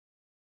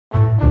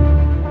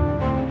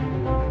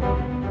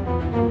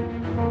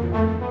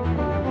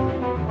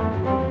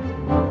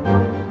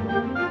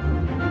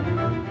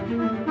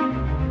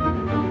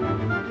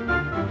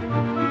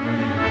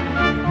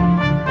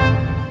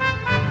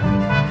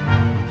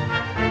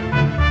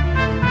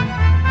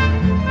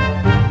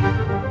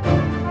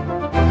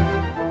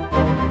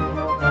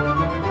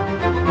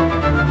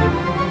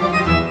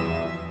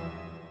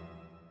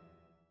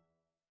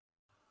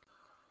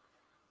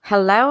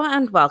Hello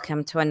and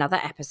welcome to another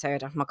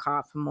episode of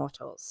Macabre for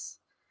Mortals.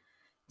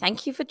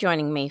 Thank you for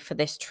joining me for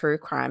this true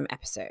crime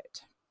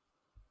episode.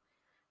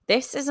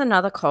 This is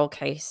another cold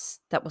case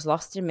that was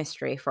lost in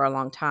mystery for a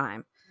long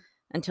time,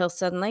 until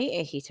suddenly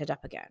it heated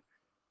up again.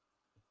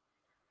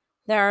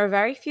 There are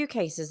very few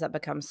cases that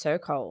become so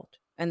cold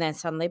and then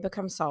suddenly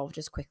become solved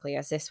as quickly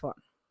as this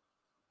one.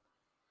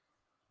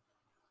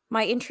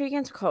 My intrigue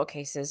into cold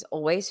cases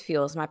always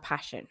fuels my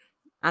passion,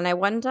 and I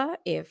wonder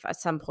if at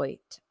some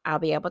point I'll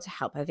be able to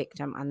help a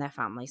victim and their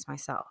families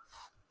myself.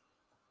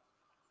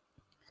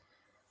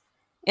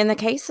 In the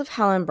case of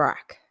Helen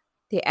Brack,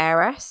 the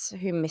heiress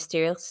who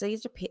mysteriously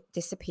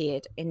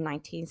disappeared in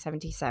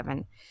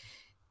 1977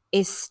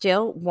 is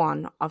still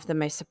one of the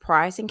most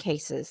surprising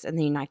cases in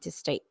the United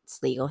States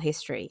legal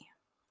history.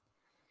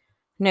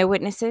 No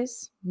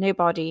witnesses, no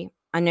body,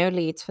 and no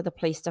leads for the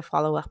police to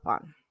follow up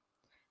on.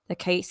 The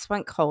case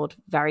went cold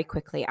very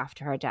quickly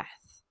after her death,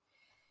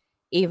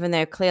 even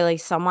though clearly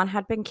someone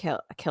had been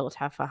killed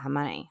her for her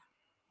money.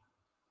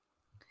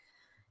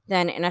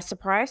 Then, in a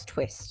surprise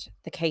twist,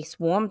 the case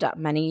warmed up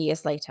many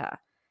years later,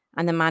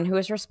 and the man who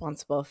was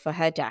responsible for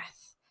her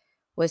death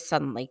was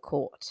suddenly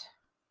caught.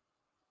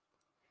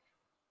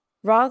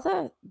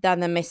 Rather than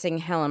the missing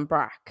Helen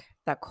Brack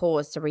that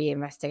caused the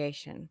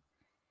reinvestigation,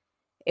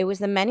 it was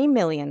the many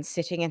millions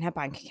sitting in her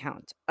bank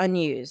account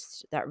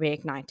unused that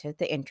reignited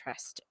the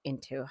interest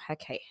into her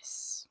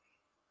case.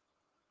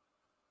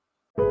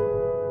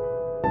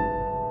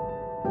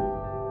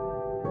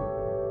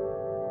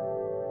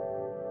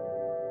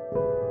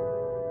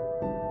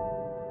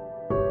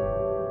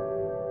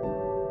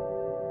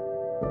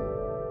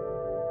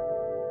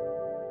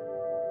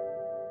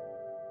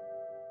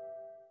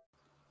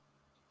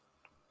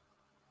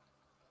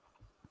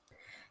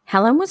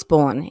 Helen was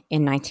born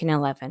in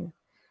 1911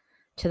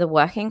 to the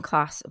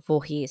working-class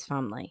Voorhees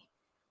family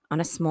on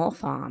a small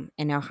farm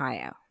in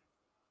Ohio.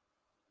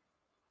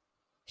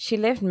 She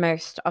lived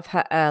most of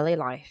her early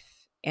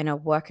life in a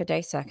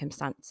workaday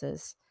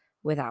circumstances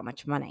without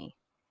much money.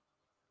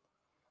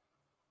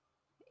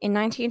 In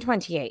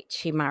 1928,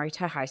 she married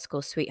her high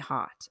school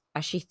sweetheart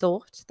as she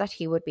thought that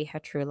he would be her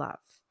true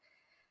love,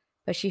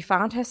 but she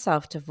found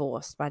herself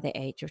divorced by the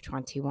age of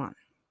 21.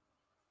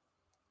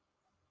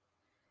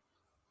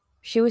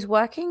 She was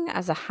working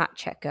as a hat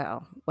check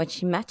girl when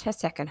she met her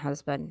second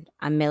husband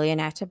and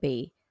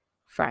millionaire-to-be,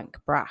 Frank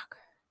Brack.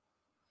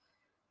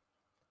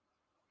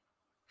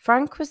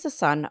 Frank was the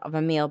son of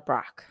Emil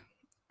Brack,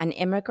 an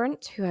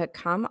immigrant who had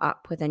come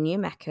up with a new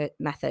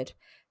method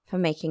for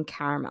making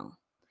caramel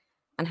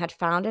and had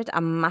founded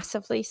a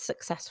massively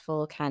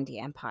successful candy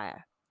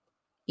empire,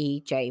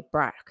 E.J.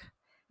 Brack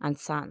and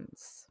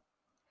Sons.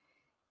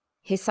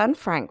 His son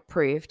Frank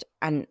proved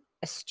an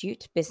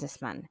astute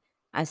businessman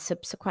and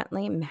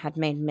subsequently had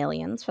made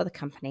millions for the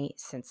company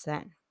since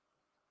then.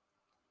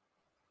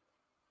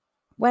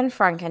 When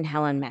Frank and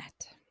Helen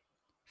met,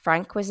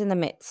 Frank was in the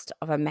midst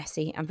of a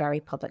messy and very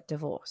public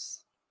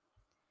divorce.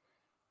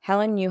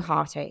 Helen knew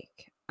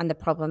heartache and the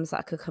problems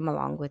that could come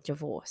along with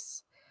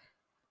divorce,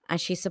 and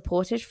she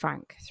supported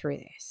Frank through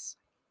this.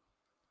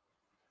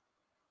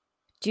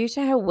 Due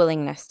to her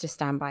willingness to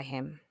stand by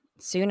him,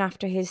 soon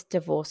after his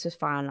divorce was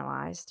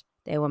finalized,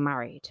 they were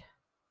married.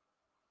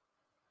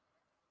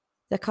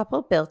 The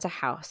couple built a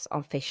house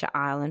on Fisher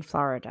Island,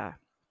 Florida,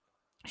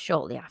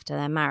 shortly after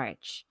their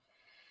marriage,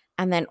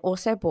 and then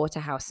also bought a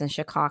house in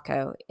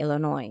Chicago,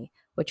 Illinois,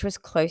 which was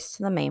close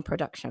to the main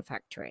production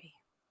factory.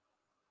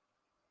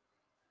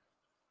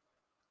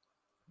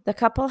 The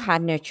couple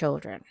had no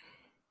children.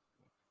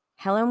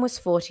 Helen was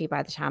 40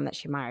 by the time that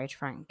she married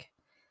Frank,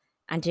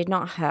 and did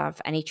not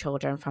have any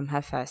children from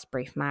her first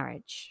brief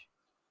marriage.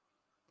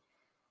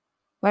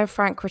 When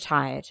Frank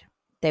retired,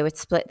 they would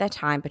split their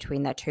time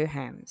between their two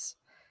homes,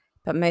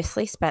 but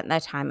mostly spent their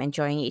time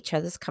enjoying each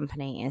other's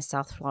company in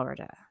South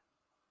Florida.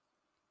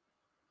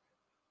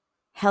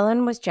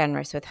 Helen was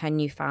generous with her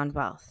newfound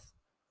wealth,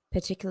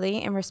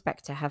 particularly in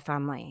respect to her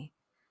family,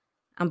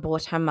 and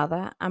bought her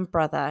mother and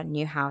brother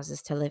new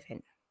houses to live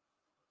in.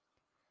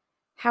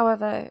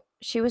 However,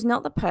 she was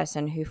not the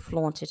person who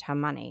flaunted her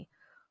money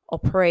or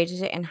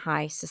paraded it in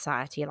high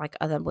society like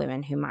other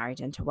women who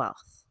married into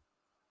wealth.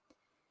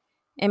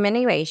 In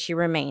many ways, she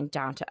remained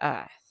down to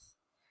earth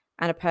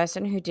and a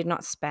person who did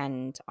not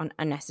spend on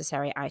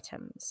unnecessary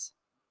items.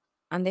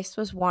 And this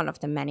was one of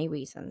the many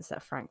reasons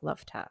that Frank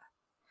loved her.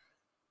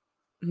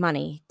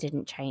 Money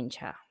didn't change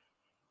her.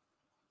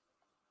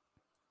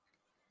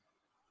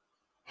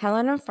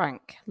 Helen and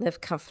Frank lived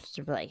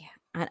comfortably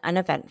and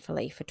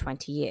uneventfully for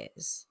 20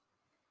 years,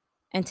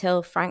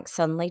 until Frank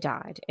suddenly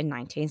died in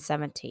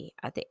 1970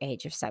 at the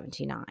age of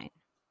 79.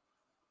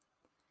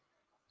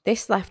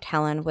 This left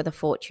Helen with a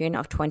fortune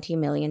of $20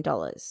 million,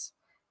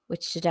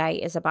 which today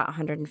is about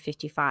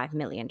 $155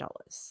 million.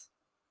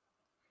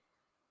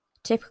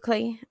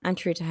 Typically, and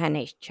true to her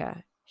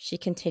nature, she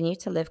continued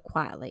to live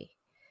quietly,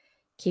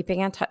 keeping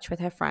in touch with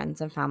her friends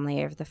and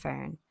family over the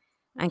phone,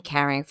 and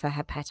caring for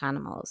her pet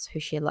animals, who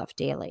she loved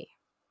dearly.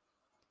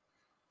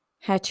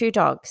 Her two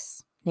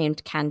dogs,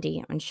 named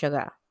Candy and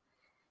Sugar,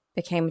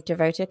 became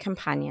devoted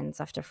companions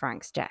after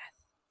Frank's death,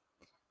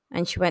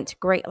 and she went to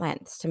great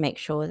lengths to make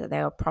sure that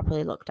they were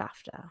properly looked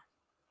after.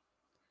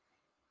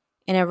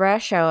 In a rare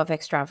show of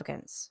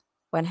extravagance,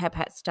 when her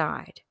pets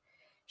died,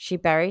 she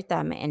buried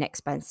them in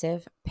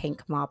expensive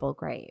pink marble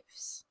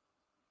graves.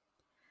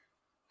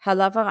 Her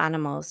love of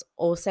animals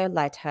also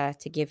led her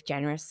to give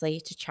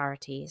generously to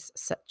charities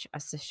such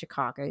as the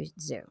Chicago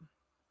Zoo.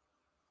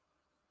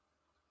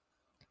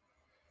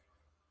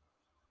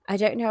 I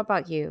don't know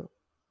about you,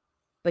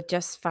 but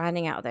just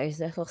finding out those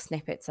little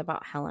snippets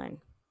about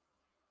Helen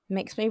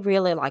makes me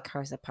really like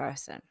her as a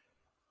person.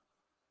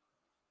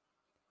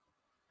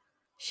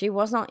 She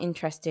was not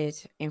interested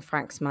in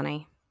Frank's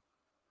money.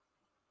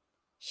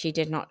 She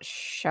did not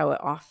show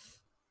it off.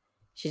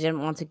 She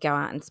didn't want to go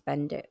out and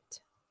spend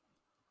it.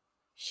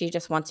 She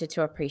just wanted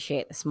to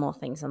appreciate the small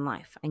things in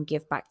life and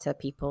give back to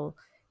people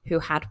who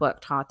had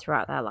worked hard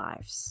throughout their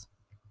lives.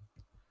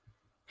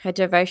 Her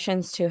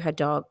devotions to her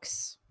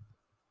dogs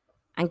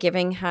and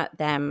giving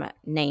them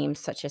names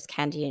such as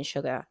Candy and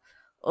Sugar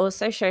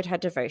also showed her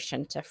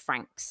devotion to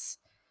Frank's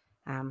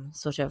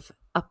sort of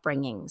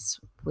upbringings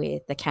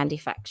with the candy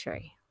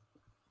factory.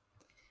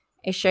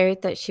 It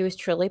showed that she was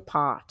truly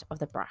part of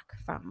the Brack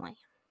family.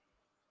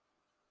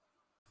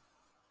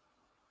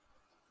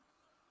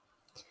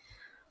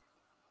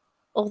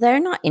 Although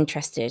not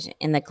interested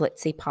in the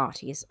glitzy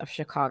parties of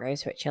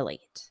Chicago's rich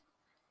elite,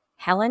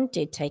 Helen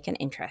did take an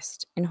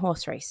interest in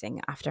horse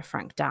racing after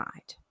Frank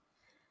died,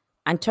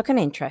 and took an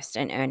interest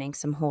in owning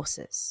some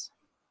horses.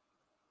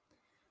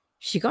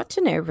 She got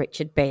to know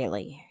Richard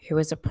Bailey, who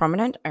was a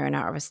prominent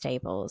owner of a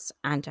stables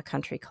and a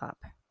country club.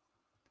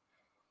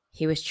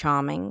 He was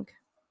charming,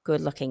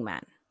 good-looking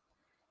man,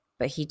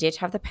 but he did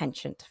have the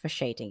penchant for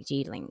shady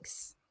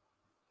dealings.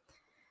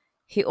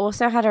 He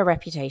also had a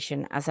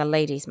reputation as a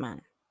ladies'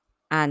 man,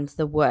 and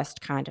the worst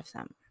kind of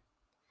them.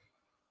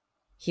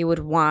 He would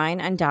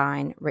wine and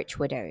dine rich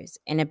widows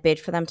in a bid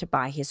for them to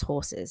buy his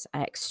horses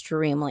at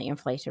extremely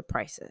inflated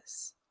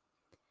prices.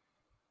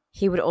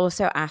 He would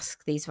also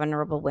ask these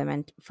vulnerable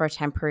women for a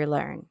temporary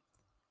loan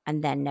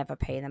and then never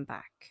pay them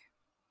back.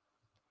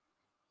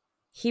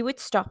 He would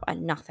stop at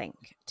nothing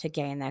to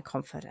gain their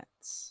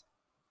confidence.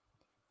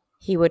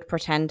 He would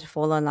pretend to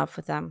fall in love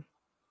with them,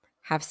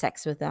 have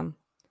sex with them,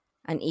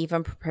 and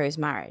even propose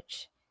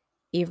marriage,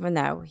 even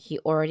though he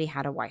already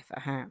had a wife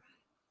at home.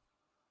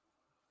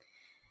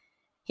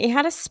 He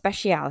had a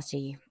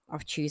speciality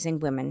of choosing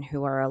women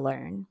who were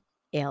alone,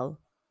 ill,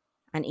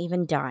 and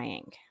even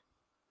dying.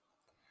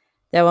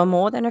 There were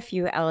more than a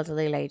few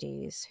elderly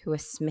ladies who were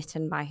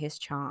smitten by his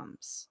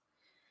charms,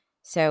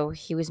 so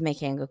he was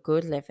making a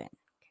good living.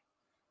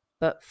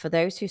 But for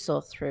those who saw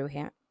through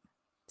him,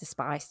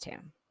 despised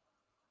him.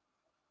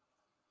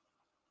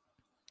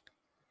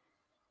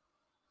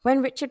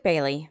 When Richard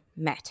Bailey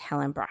met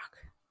Helen Brack,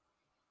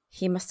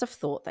 he must have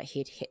thought that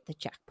he'd hit the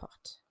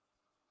jackpot.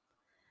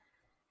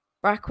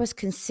 Brack was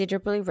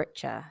considerably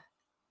richer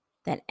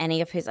than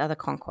any of his other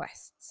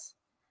conquests,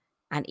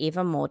 and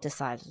even more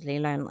decidedly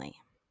lonely.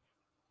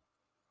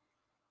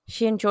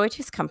 She enjoyed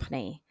his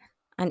company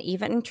and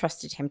even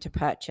entrusted him to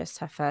purchase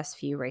her first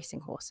few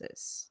racing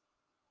horses.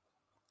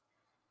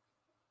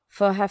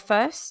 For her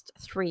first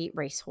 3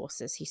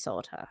 racehorses he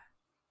sold her,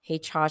 he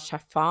charged her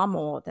far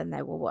more than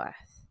they were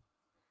worth.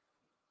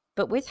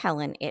 But with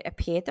Helen, it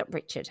appeared that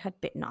Richard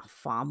had bitten off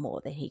far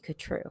more than he could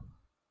chew.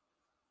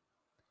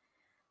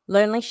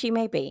 Lonely she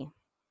may be,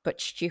 but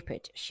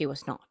stupid she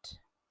was not.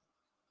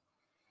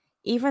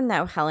 Even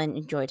though Helen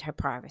enjoyed her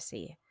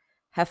privacy,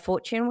 her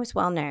fortune was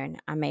well known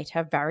and made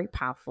her very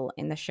powerful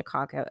in the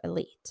Chicago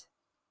elite.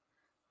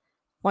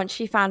 Once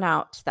she found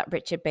out that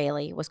Richard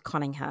Bailey was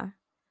conning her,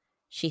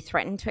 she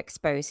threatened to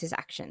expose his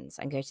actions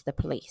and go to the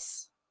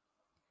police.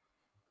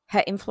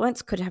 Her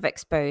influence could have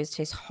exposed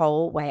his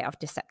whole way of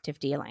deceptive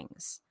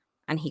dealings,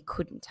 and he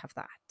couldn't have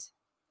that.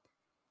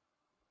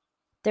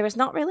 There is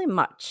not really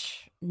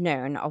much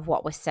known of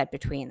what was said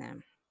between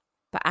them,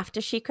 but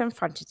after she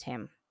confronted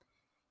him,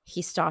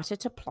 he started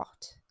to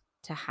plot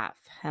to have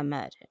her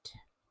murdered.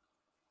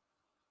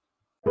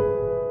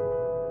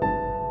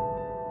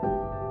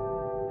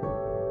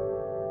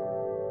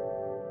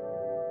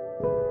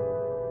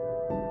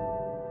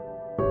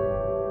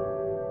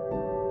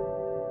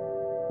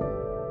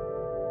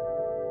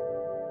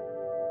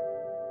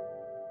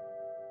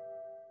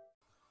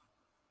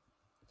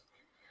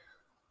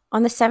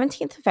 On the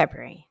 17th of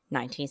February,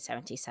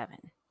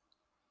 1977,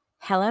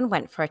 Helen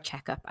went for a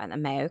checkup at the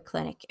Mayo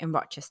Clinic in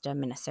Rochester,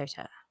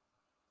 Minnesota.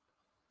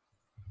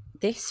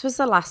 This was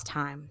the last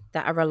time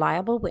that a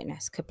reliable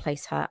witness could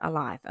place her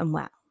alive and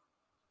well.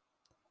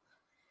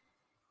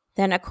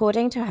 Then,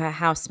 according to her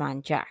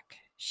houseman, Jack,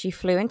 she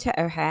flew into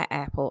O'Hare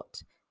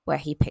Airport, where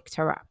he picked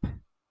her up.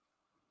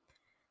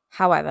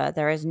 However,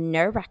 there is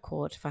no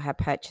record for her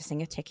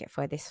purchasing a ticket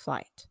for this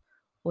flight,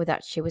 or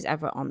that she was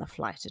ever on the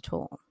flight at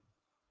all.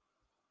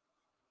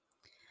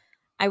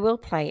 I will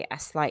play a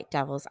slight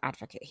devil's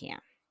advocate here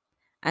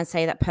and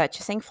say that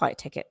purchasing flight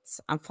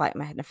tickets and flight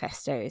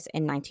manifestos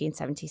in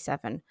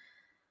 1977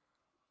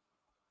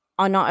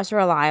 are not as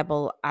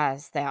reliable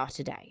as they are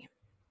today.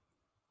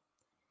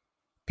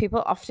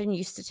 People often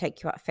used to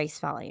take you at face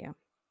value,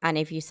 and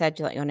if you said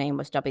that your name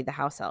was Dobby the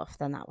house elf,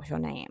 then that was your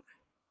name.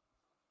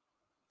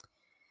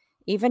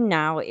 Even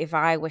now, if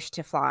I wish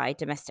to fly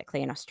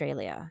domestically in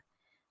Australia,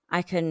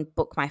 I can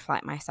book my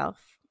flight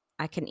myself.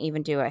 I can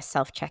even do a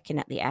self-check-in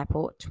at the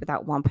airport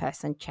without one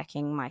person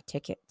checking my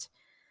ticket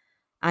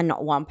and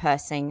not one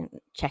person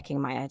checking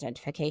my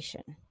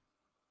identification.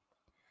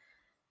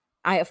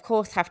 I, of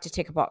course, have to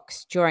tick a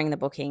box during the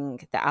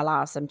booking that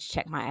allows them to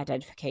check my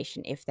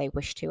identification if they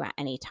wish to at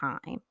any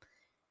time.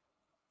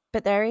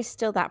 But there is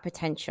still that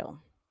potential.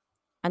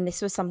 And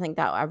this was something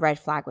that a red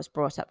flag was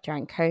brought up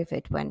during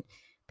COVID when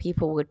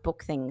people would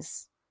book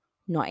things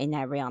not in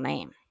their real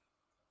name,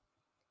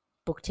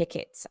 book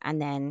tickets,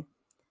 and then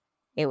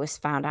it was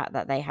found out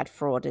that they had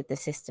frauded the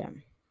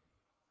system.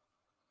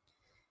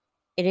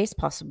 It is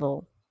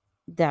possible,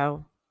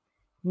 though,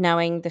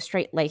 knowing the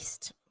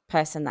straight-laced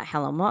person that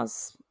Helen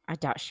was, I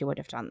doubt she would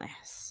have done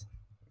this.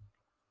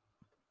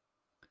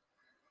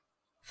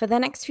 For the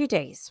next few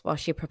days, while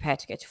she prepared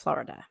to go to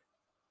Florida,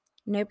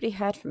 nobody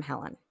heard from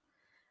Helen,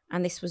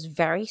 and this was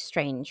very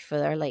strange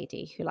for a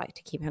lady who liked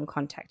to keep in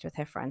contact with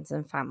her friends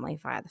and family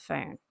via the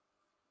phone.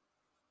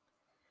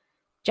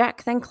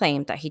 Jack then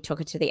claimed that he took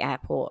her to the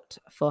airport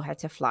for her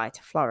to fly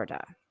to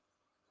Florida.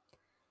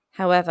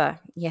 However,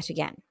 yet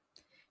again,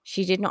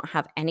 she did not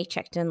have any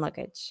checked-in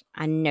luggage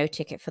and no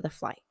ticket for the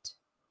flight.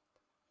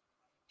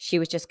 She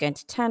was just going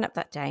to turn up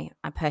that day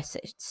and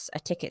purchase a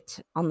ticket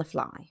on the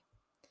fly,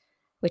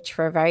 which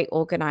for a very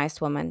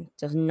organized woman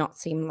does not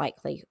seem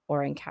likely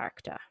or in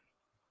character.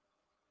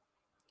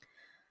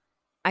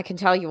 I can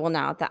tell you all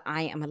now that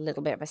I am a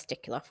little bit of a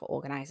stickler for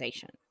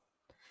organization.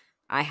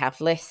 I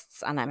have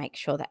lists and I make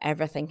sure that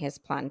everything is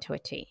planned to a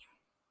T.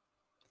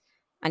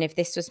 And if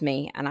this was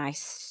me and I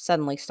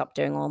suddenly stopped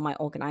doing all my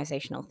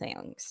organizational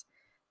things,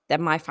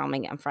 then my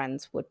family and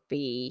friends would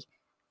be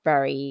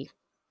very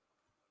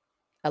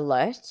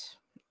alert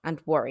and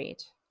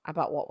worried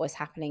about what was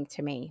happening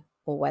to me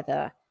or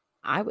whether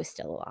I was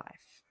still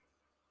alive.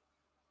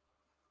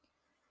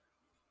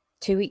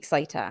 2 weeks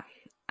later,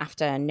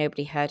 after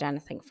nobody heard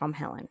anything from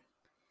Helen,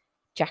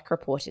 Jack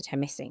reported her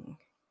missing.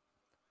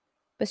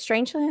 But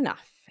strangely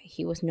enough,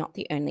 he was not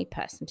the only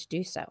person to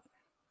do so.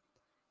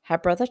 Her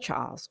brother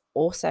Charles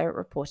also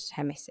reported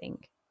her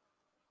missing,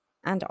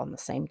 and on the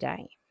same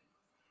day.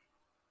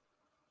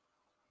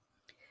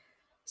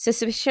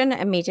 Suspicion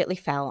immediately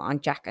fell on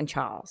Jack and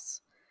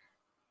Charles,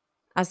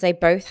 as they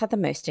both had the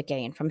most to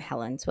gain from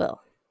Helen's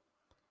will,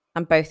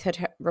 and both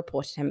had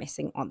reported her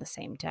missing on the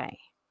same day.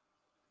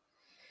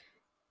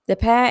 The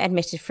pair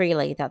admitted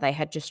freely that they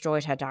had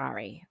destroyed her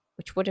diary,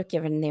 which would have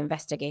given the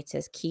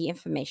investigators key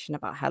information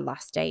about her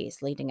last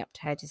days leading up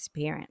to her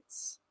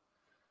disappearance.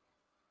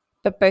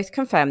 But both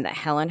confirmed that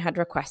Helen had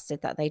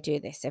requested that they do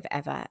this if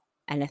ever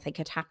anything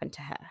had happened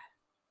to her.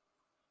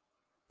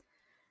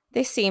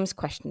 This seems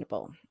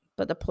questionable,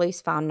 but the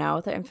police found no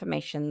other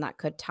information that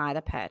could tie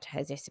the pair to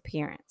her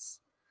disappearance,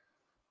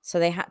 so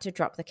they had to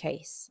drop the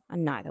case,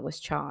 and neither was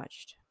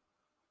charged.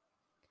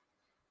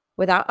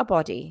 Without a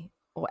body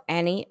or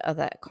any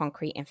other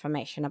concrete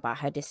information about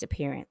her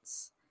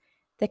disappearance,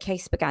 the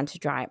case began to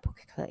dry up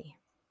quickly.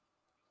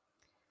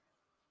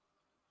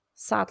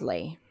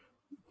 Sadly,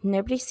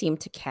 nobody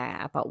seemed to care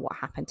about what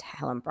happened to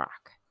Helen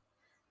Brack,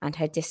 and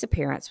her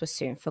disappearance was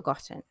soon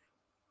forgotten.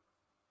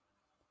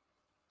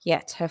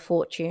 Yet her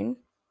fortune,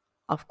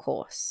 of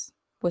course,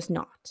 was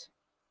not.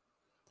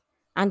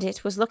 And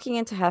it was looking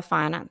into her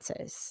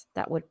finances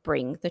that would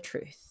bring the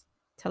truth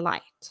to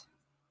light.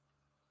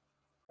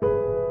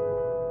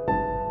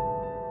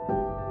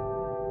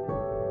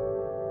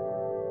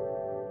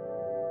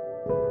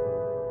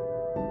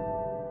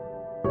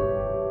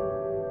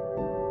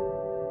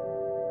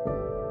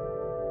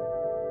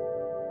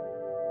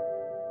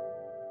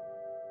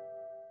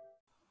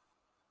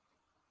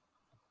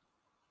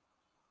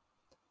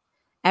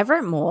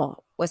 Everett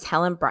Moore was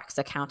Helen Brack's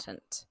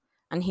accountant,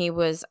 and he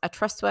was a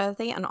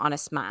trustworthy and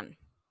honest man.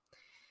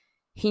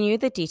 He knew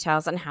the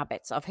details and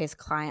habits of his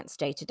client's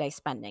day-to-day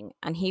spending,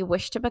 and he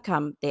wished to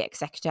become the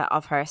executor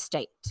of her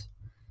estate.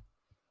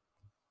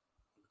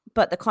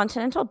 But the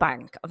Continental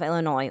Bank of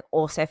Illinois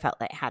also felt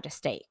that it had a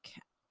stake,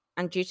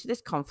 and due to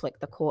this conflict,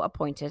 the court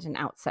appointed an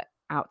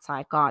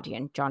outside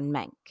guardian, John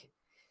Menck.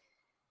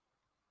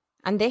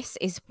 And this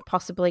is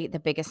possibly the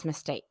biggest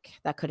mistake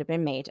that could have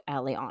been made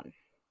early on,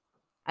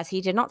 as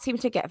he did not seem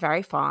to get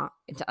very far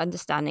into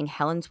understanding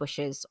Helen's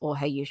wishes or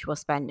her usual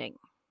spending.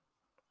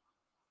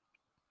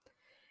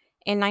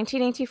 In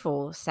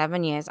 1984,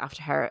 7 years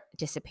after her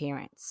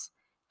disappearance,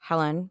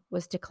 Helen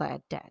was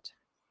declared dead.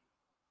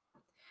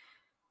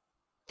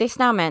 This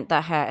now meant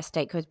that her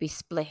estate could be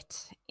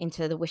split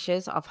into the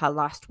wishes of her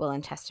last will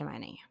and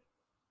testimony.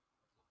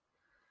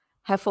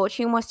 Her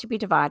fortune was to be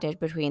divided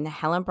between the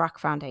Helen Brack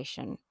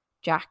Foundation,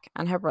 Jack,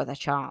 and her brother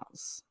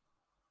Charles.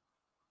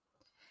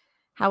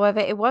 However,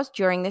 it was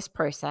during this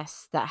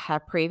process that her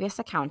previous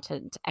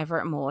accountant,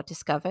 Everett Moore,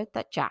 discovered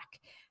that Jack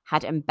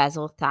had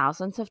embezzled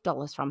thousands of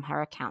dollars from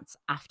her accounts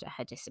after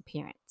her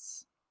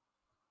disappearance.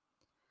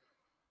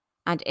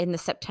 And in the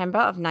September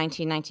of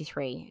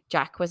 1993,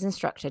 Jack was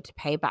instructed to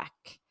pay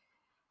back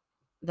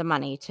the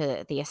money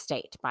to the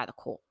estate by the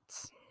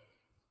courts.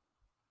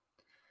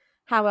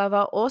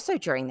 However, also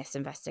during this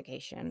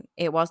investigation,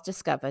 it was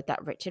discovered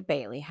that Richard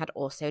Bailey had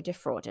also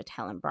defrauded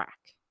Helen Brack.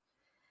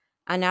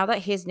 And now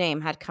that his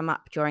name had come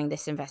up during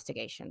this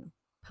investigation,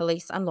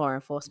 police and law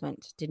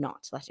enforcement did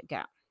not let it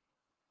go.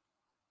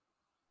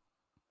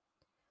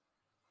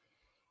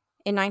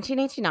 In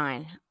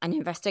 1989, an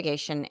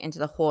investigation into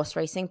the horse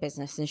racing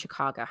business in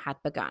Chicago had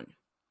begun.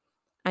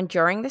 And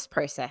during this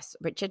process,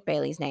 Richard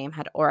Bailey's name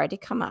had already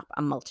come up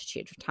a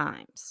multitude of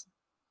times.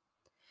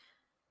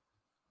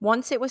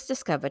 Once it was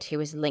discovered he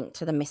was linked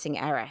to the missing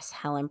heiress,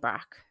 Helen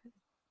Brack,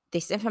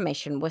 this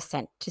information was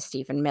sent to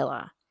Stephen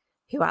Miller,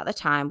 who at the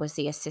time was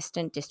the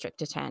assistant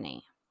district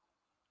attorney.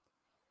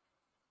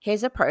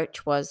 His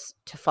approach was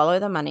to follow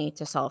the money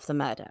to solve the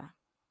murder.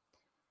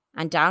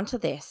 And down to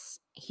this,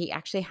 he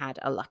actually had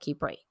a lucky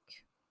break.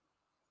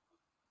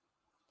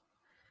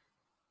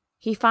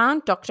 He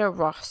found Dr.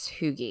 Ross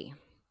Hughey,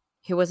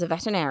 who was a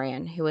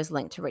veterinarian who was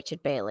linked to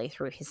Richard Bailey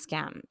through his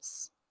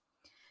scams.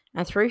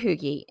 And through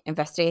Hughey,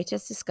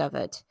 investigators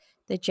discovered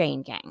the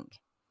Jane Gang,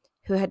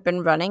 who had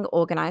been running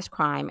organized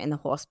crime in the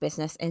horse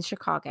business in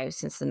Chicago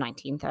since the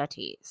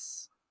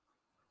 1930s.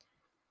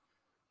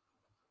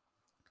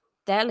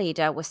 Their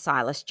leader was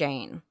Silas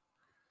Jane,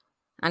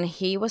 and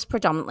he was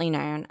predominantly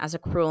known as a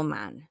cruel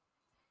man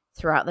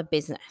throughout the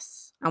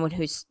business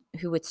and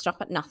who would stop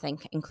at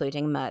nothing,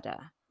 including murder,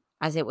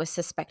 as it was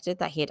suspected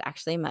that he had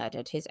actually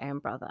murdered his own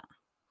brother.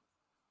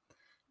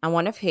 And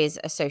one of his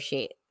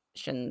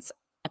associations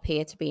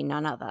appeared to be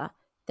none other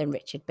than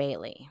Richard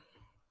Bailey.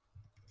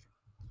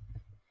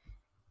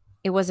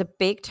 It was a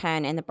big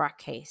turn in the Brack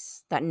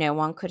case that no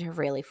one could have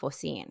really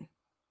foreseen.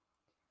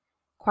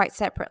 Quite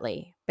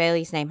separately,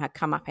 Bailey's name had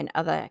come up in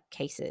other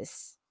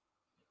cases.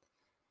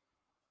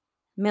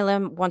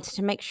 Miller wanted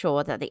to make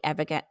sure that the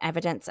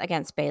evidence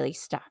against Bailey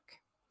stuck,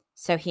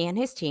 so he and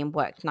his team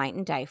worked night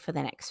and day for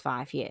the next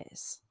 5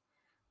 years.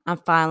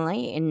 And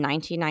finally, in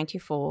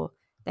 1994,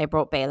 they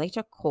brought Bailey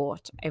to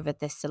court over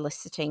the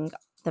soliciting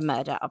the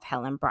murder of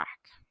Helen Brack.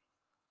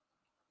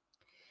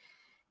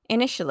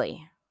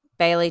 Initially,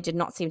 Bailey did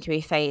not seem to be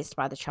fazed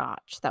by the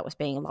charge that was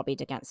being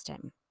lobbied against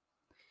him.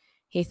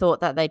 He thought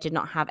that they did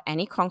not have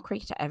any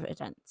concrete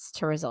evidence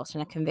to result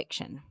in a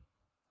conviction.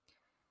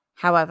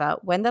 However,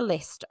 when the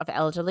list of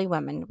elderly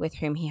women with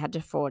whom he had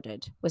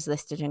defrauded was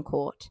listed in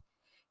court,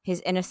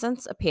 his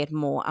innocence appeared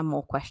more and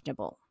more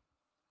questionable.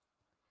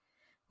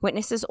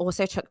 Witnesses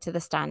also took to the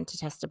stand to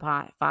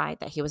testify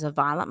that he was a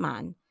violent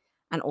man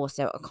and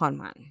also a con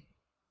man.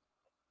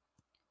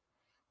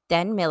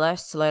 Then Miller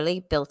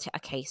slowly built a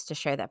case to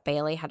show that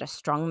Bailey had a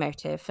strong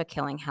motive for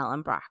killing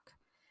Helen Brack,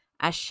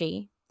 as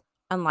she,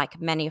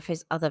 unlike many of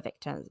his other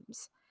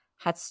victims,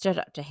 had stood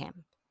up to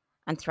him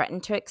and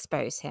threatened to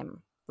expose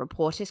him,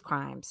 report his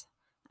crimes,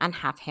 and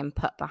have him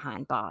put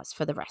behind bars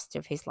for the rest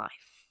of his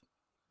life.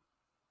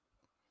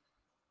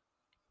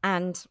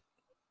 And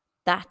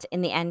that,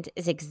 in the end,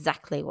 is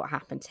exactly what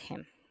happened to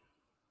him.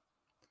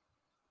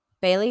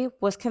 Bailey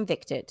was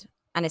convicted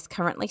and is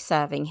currently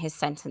serving his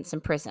sentence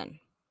in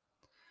prison.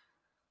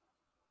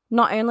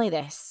 Not only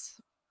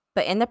this,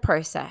 but in the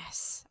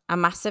process, a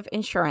massive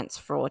insurance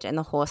fraud in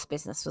the horse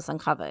business was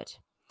uncovered,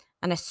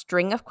 and a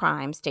string of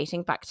crimes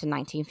dating back to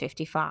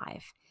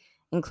 1955,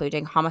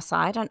 including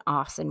homicide and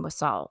arson, were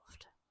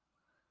solved.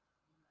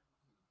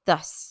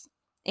 Thus,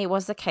 it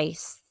was the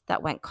case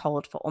that went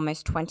cold for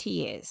almost 20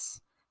 years,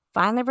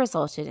 finally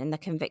resulted in the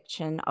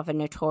conviction of a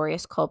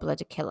notorious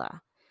cold-blooded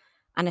killer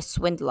and a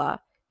swindler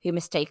who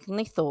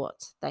mistakenly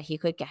thought that he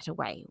could get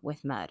away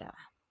with murder.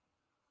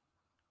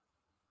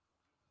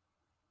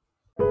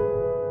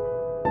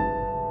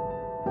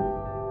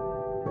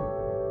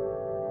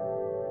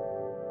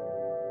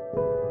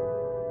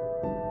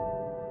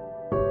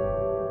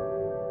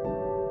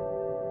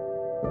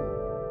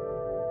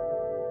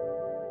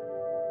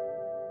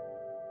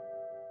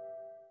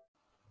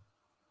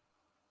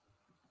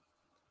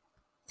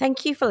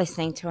 Thank you for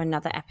listening to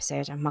another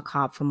episode of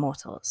Macabre for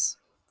Mortals.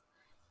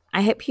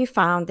 I hope you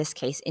found this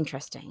case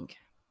interesting.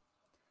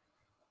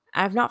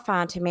 I have not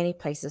found too many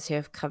places who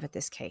have covered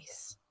this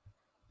case,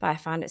 but I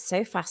found it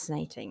so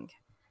fascinating,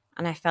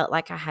 and I felt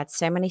like I had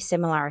so many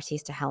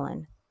similarities to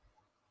Helen,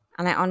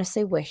 and I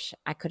honestly wish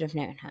I could have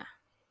known her.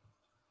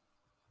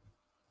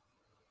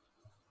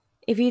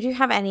 If you do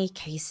have any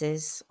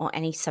cases or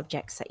any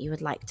subjects that you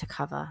would like to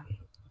cover,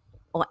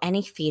 or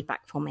any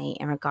feedback for me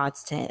in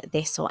regards to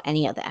this or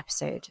any other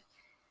episode,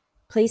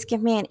 please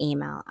give me an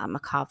email at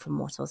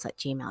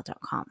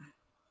macabreformortals@gmail.com.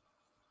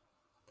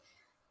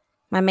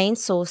 My main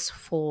source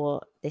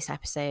for this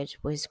episode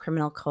was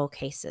Criminal Cold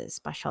Cases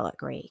by Charlotte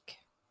Gregg.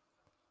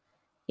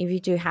 If you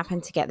do happen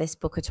to get this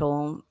book at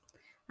all,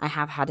 I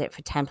have had it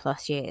for 10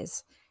 plus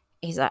years.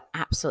 It's an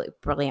absolutely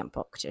brilliant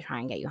book to try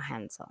and get your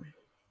hands on.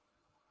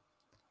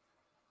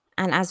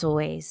 And as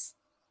always,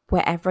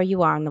 wherever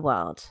you are in the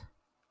world,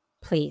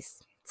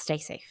 please stay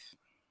safe.